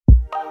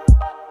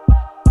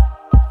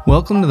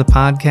Welcome to the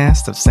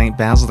podcast of St.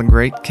 Basil the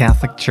Great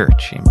Catholic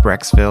Church in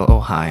Brecksville,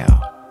 Ohio,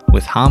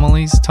 with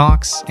homilies,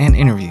 talks, and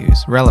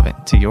interviews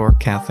relevant to your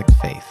Catholic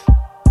faith.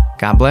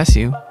 God bless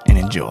you and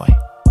enjoy.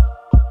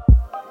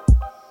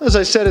 As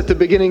I said at the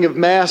beginning of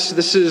Mass,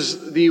 this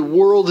is the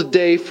World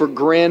Day for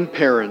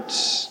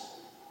Grandparents.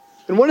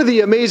 And one of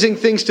the amazing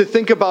things to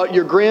think about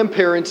your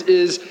grandparents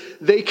is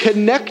they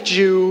connect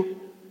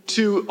you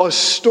to a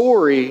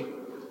story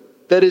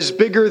that is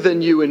bigger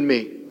than you and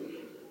me.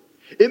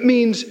 It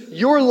means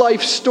your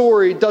life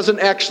story doesn't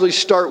actually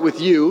start with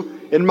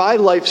you, and my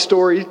life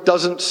story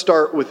doesn't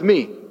start with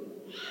me.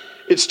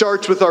 It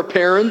starts with our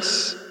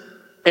parents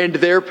and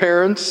their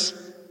parents,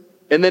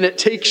 and then it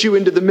takes you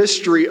into the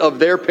mystery of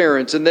their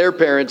parents and their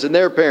parents and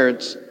their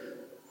parents.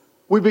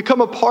 We become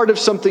a part of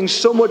something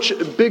so much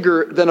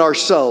bigger than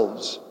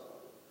ourselves.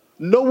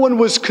 No one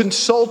was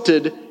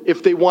consulted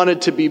if they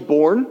wanted to be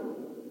born.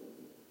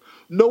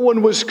 No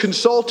one was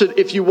consulted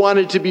if you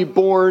wanted to be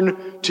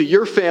born to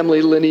your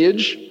family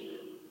lineage.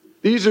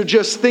 These are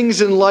just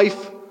things in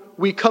life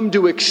we come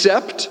to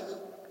accept,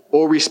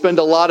 or we spend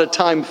a lot of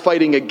time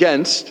fighting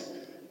against.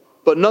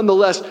 But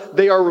nonetheless,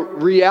 they are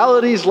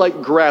realities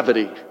like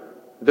gravity.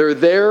 They're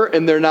there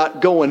and they're not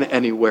going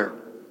anywhere.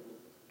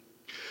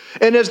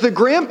 And as the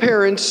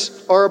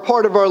grandparents are a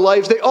part of our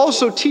lives, they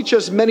also teach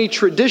us many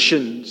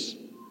traditions.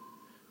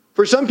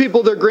 For some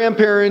people, their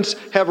grandparents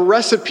have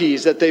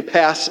recipes that they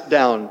pass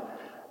down.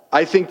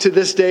 I think to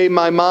this day,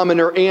 my mom and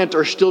her aunt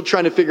are still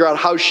trying to figure out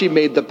how she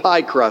made the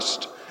pie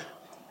crust.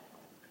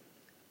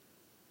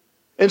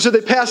 And so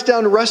they pass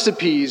down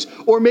recipes.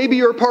 Or maybe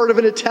you're a part of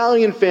an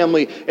Italian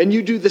family and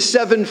you do the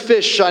 7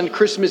 fish on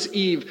Christmas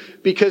Eve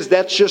because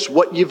that's just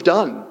what you've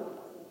done.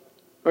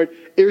 Right?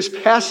 There's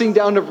passing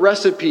down of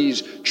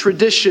recipes,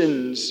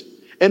 traditions,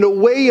 and a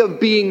way of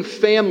being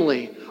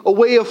family, a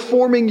way of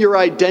forming your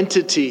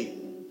identity.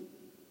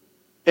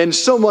 And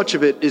so much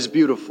of it is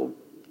beautiful.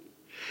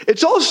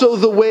 It's also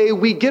the way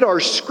we get our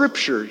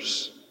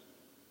scriptures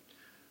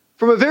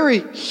from a very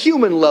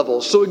human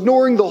level. So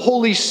ignoring the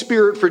Holy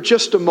Spirit for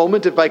just a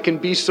moment, if I can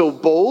be so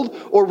bold,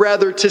 or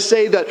rather to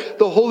say that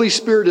the Holy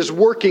Spirit is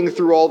working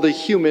through all the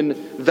human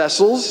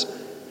vessels,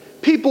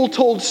 people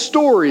told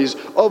stories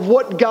of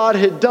what God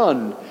had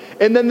done.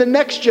 And then the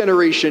next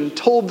generation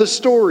told the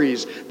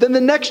stories. Then the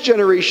next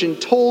generation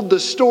told the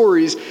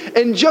stories.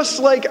 And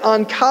just like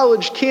on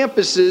college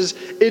campuses,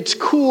 it's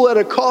cool at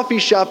a coffee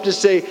shop to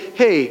say,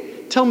 hey,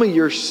 tell me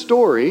your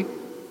story.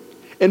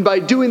 And by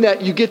doing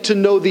that, you get to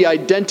know the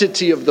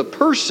identity of the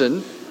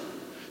person.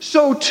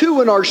 So too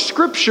in our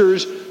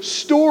scriptures,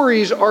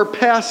 stories are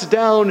passed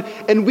down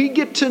and we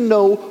get to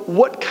know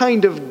what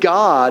kind of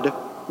God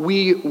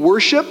we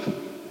worship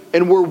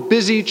and we're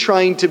busy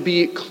trying to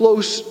be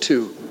close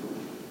to.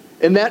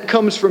 And that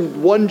comes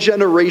from one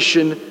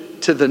generation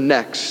to the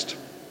next.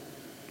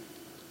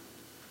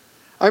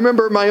 I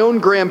remember my own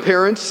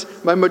grandparents,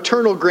 my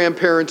maternal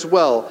grandparents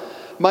well.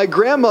 My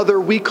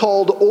grandmother we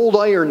called Old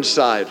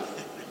Ironside.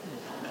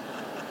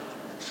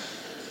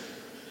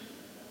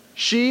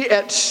 She,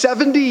 at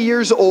 70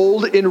 years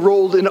old,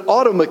 enrolled in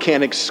auto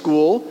mechanics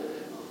school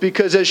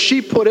because, as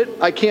she put it,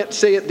 I can't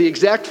say it the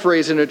exact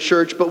phrase in a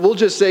church, but we'll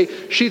just say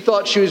she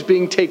thought she was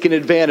being taken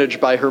advantage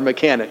by her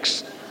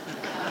mechanics.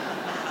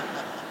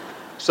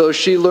 So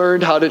she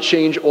learned how to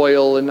change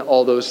oil and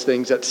all those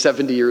things at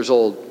 70 years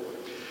old.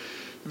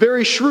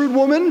 Very shrewd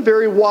woman,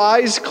 very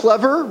wise,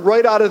 clever.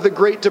 Right out of the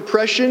Great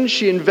Depression,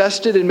 she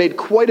invested and made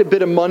quite a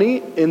bit of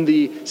money in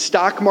the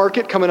stock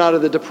market coming out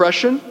of the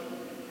Depression.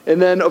 And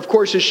then, of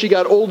course, as she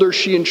got older,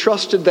 she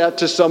entrusted that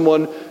to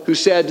someone who,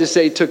 sad to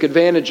say, took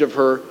advantage of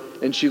her,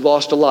 and she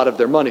lost a lot of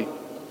their money.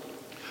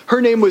 Her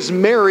name was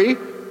Mary.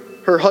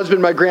 Her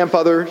husband, my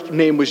grandfather's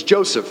name was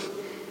Joseph.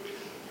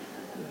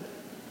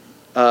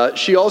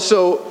 She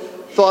also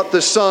thought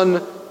the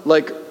sun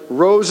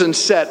rose and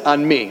set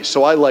on me,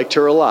 so I liked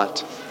her a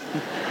lot.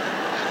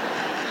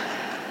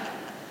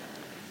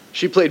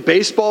 She played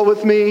baseball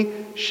with me.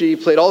 She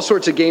played all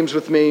sorts of games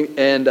with me,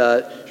 and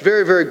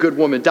very, very good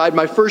woman. Died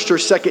my first or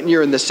second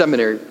year in the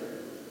seminary.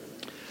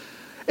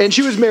 And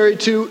she was married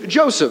to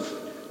Joseph.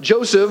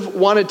 Joseph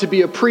wanted to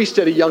be a priest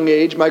at a young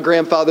age, my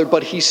grandfather,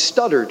 but he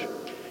stuttered.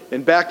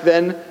 And back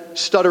then,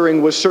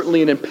 stuttering was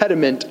certainly an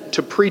impediment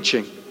to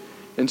preaching.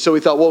 And so he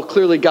thought, well,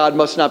 clearly God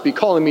must not be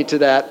calling me to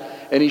that.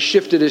 And he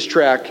shifted his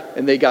track,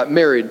 and they got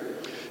married.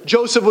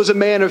 Joseph was a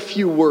man of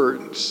few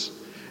words.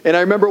 And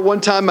I remember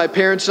one time my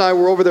parents and I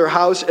were over their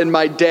house, and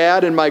my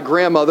dad and my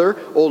grandmother,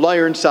 Old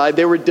Ironside,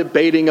 they were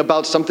debating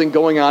about something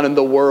going on in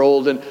the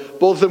world. And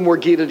both of them were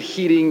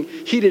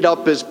heated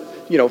up as,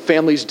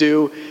 families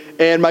do.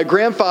 And my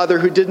grandfather,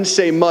 who didn't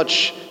say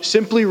much,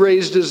 simply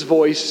raised his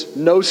voice,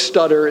 no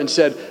stutter, and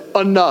said,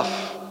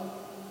 "Enough."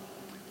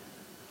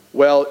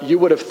 Well, you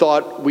would have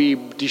thought we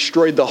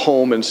destroyed the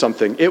home and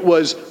something. It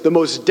was the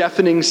most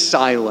deafening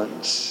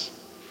silence.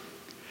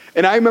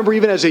 And I remember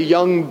even as a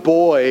young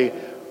boy,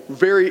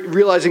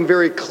 realizing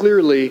very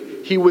clearly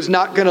he was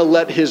not going to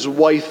let his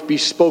wife be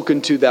spoken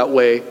to that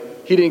way.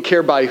 He didn't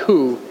care by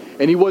who,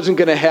 and he wasn't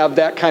going to have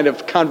that kind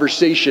of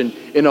conversation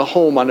in a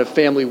home on a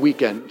family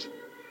weekend.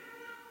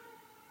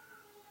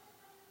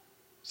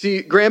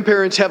 See,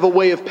 grandparents have a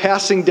way of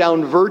passing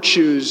down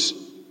virtues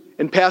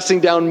and passing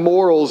down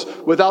morals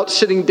without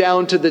sitting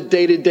down to the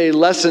day-to-day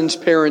lessons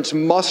parents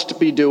must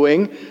be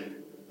doing,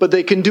 but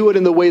they can do it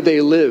in the way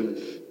they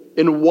live,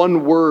 in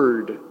one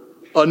word,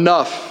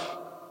 enough,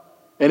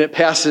 and it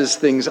passes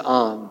things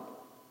on.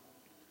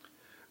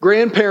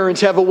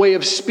 Grandparents have a way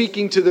of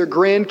speaking to their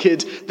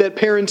grandkids that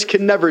parents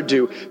can never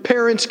do.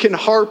 Parents can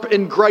harp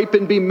and gripe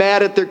and be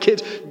mad at their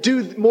kids.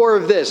 Do more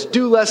of this,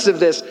 do less of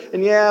this,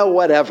 and yeah,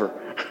 whatever.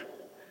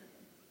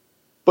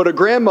 But a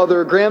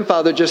grandmother or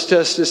grandfather just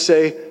has to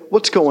say,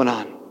 what's going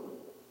on?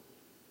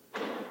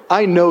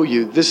 I know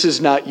you. This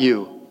is not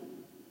you.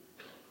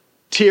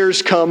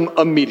 Tears come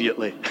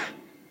immediately.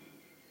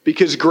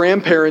 Because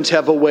grandparents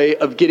have a way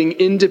of getting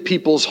into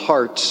people's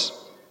hearts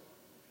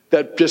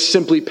that just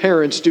simply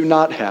parents do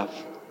not have.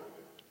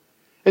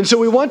 And so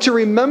we want to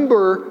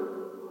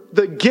remember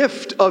the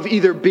gift of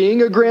either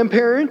being a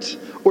grandparent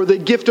or the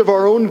gift of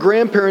our own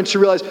grandparents to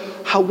realize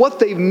what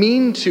they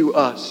mean to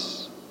us.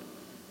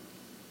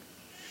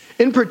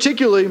 In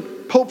particular,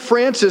 Pope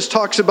Francis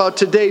talks about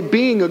today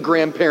being a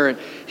grandparent.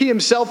 He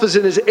himself is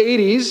in his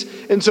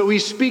 80s, and so he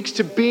speaks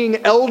to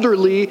being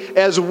elderly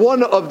as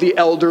one of the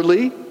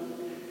elderly.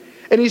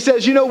 And he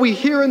says, we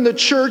hear in the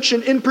church,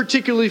 and in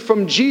particularly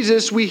from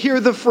Jesus, we hear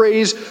the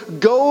phrase,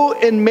 go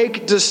and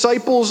make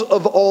disciples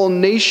of all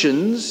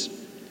nations.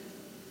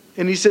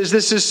 And he says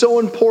this is so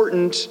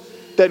important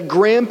that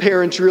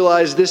grandparents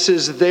realize this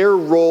is their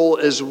role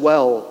as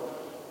well.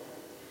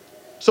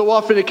 So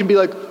often it can be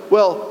like,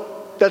 well,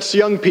 that's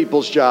young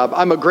people's job.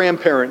 I'm a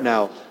grandparent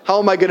now. How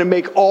am I going to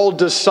make all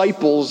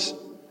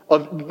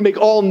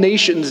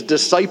nations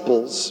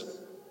disciples?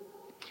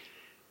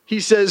 He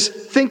says,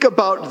 think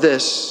about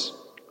this.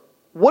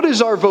 What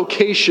is our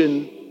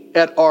vocation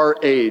at our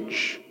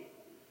age?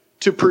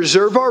 To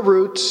preserve our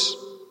roots,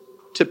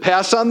 to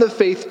pass on the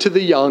faith to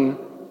the young,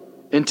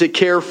 and to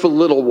care for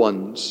little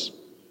ones.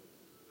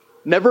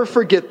 Never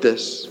forget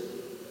this.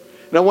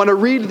 And I want to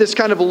read this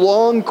kind of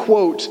long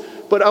quote,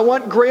 but I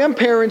want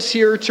grandparents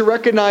here to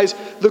recognize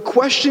the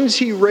questions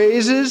he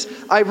raises.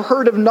 I've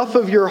heard enough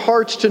of your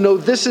hearts to know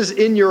this is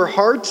in your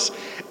hearts.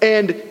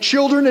 And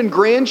children and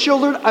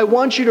grandchildren, I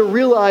want you to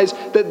realize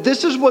that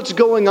this is what's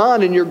going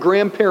on in your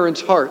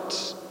grandparents'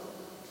 hearts.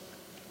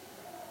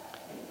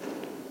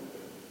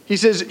 He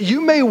says,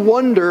 you may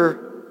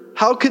wonder,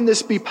 how can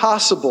this be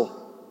possible?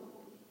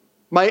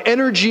 My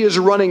energy is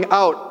running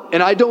out,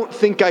 and I don't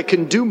think I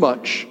can do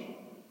much.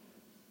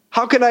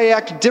 How can I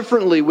act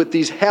differently with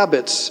these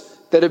habits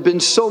that have been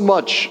so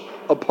much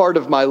a part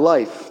of my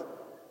life?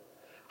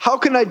 How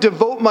can I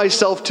devote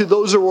myself to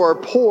those who are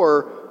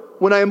poor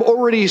when I am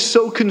already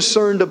so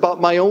concerned about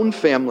my own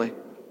family?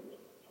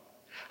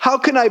 How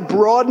can I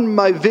broaden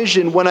my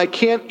vision when I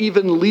can't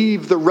even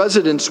leave the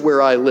residence where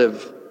I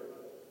live?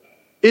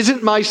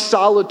 Isn't my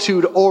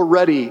solitude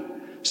already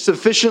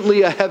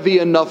sufficiently a heavy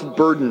enough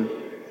burden?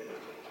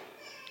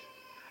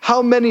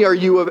 How many are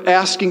you of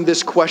asking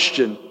this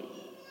question?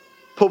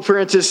 Pope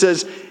Francis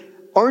says,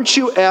 aren't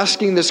you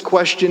asking this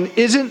question,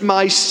 isn't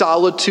my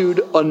solitude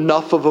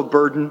enough of a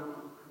burden?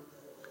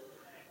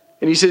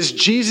 And he says,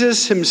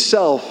 Jesus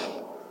himself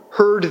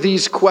heard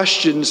these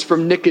questions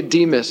from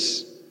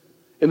Nicodemus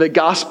in the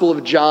Gospel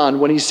of John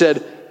when he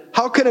said,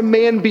 how can a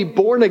man be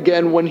born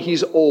again when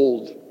he's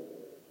old?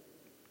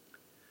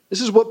 This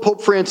is what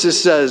Pope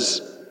Francis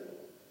says,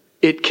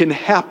 it can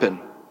happen.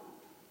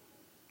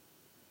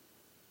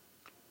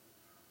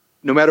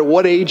 No matter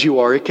what age you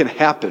are, it can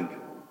happen.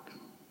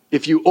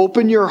 If you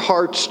open your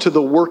hearts to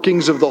the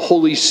workings of the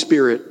Holy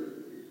Spirit,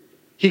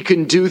 he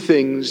can do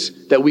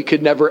things that we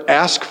could never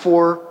ask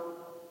for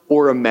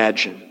or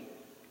imagine.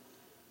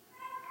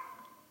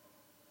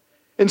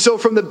 And so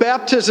from the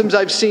baptisms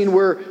I've seen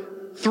where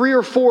 3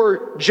 or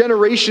 4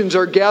 generations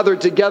are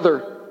gathered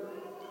together,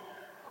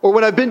 or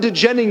when I've been to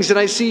Jennings and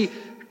I see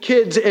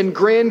kids and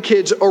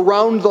grandkids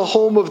around the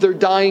home of their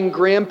dying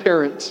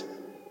grandparents,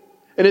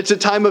 and it's a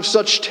time of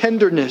such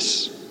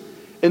tenderness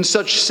and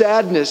such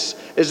sadness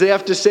as they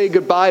have to say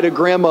goodbye to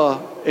grandma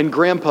and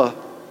grandpa.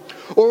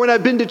 Or when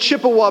I've been to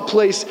Chippewa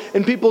Place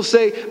and people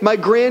say, my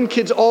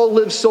grandkids all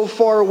live so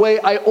far away,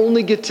 I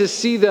only get to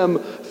see them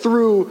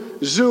through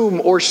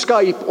Zoom or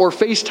Skype or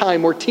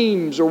FaceTime or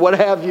Teams or what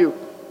have you.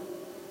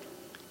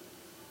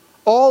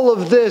 All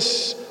of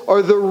this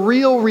are the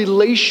real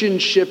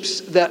relationships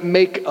that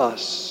make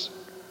us.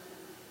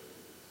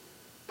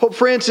 Pope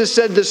Francis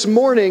said this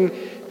morning,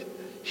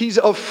 he's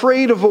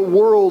afraid of a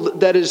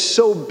world that is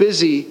so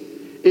busy,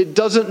 it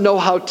doesn't know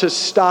how to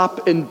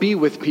stop and be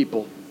with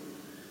people.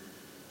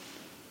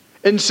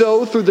 And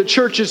so, through the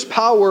church's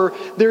power,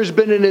 there's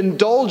been an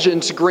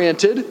indulgence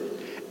granted.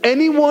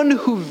 Anyone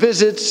who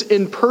visits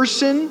in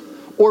person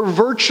or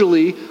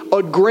virtually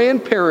a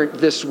grandparent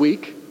this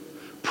week,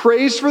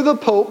 prays for the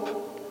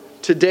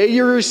Pope, today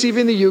you're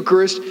receiving the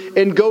Eucharist,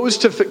 and goes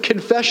to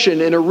confession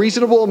in a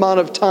reasonable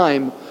amount of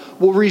time,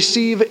 will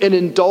receive an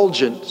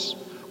indulgence,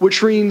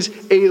 which means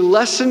a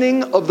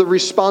lessening of the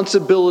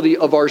responsibility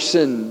of our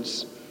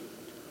sins.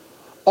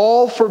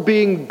 All for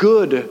being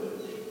good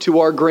to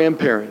our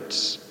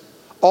grandparents.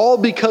 All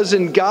because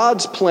in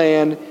God's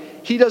plan,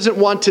 he doesn't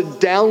want to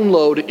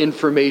download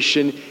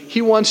information.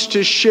 He wants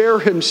to share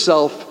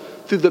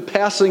himself through the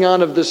passing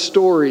on of the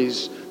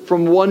stories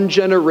from one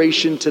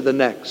generation to the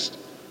next.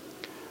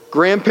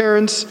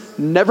 Grandparents,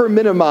 never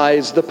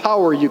minimize the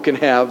power you can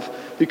have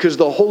because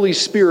the Holy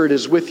Spirit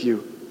is with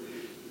you.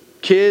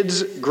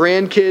 Kids,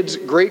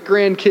 grandkids,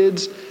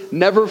 great-grandkids,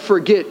 never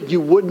forget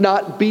you would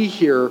not be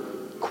here,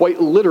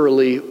 quite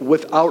literally,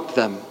 without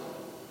them.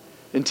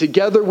 And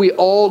together we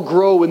all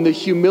grow in the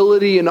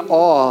humility and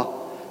awe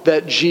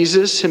that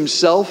Jesus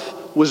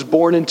himself was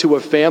born into a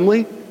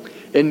family,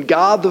 and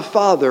God the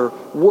Father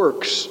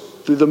works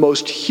through the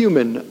most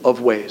human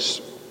of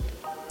ways.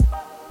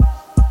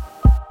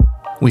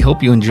 We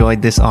hope you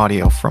enjoyed this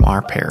audio from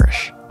our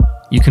parish.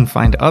 You can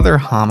find other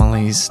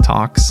homilies,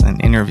 talks,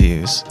 and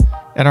interviews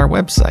at our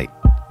website,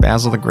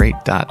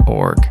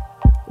 basilthegreat.org,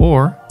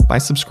 or by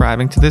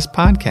subscribing to this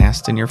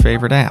podcast in your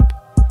favorite app.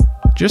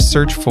 Just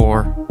search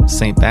for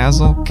St.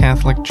 Basil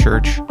Catholic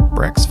Church,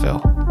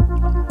 Brecksville.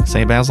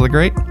 St. Basil the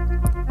Great,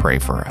 pray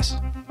for us.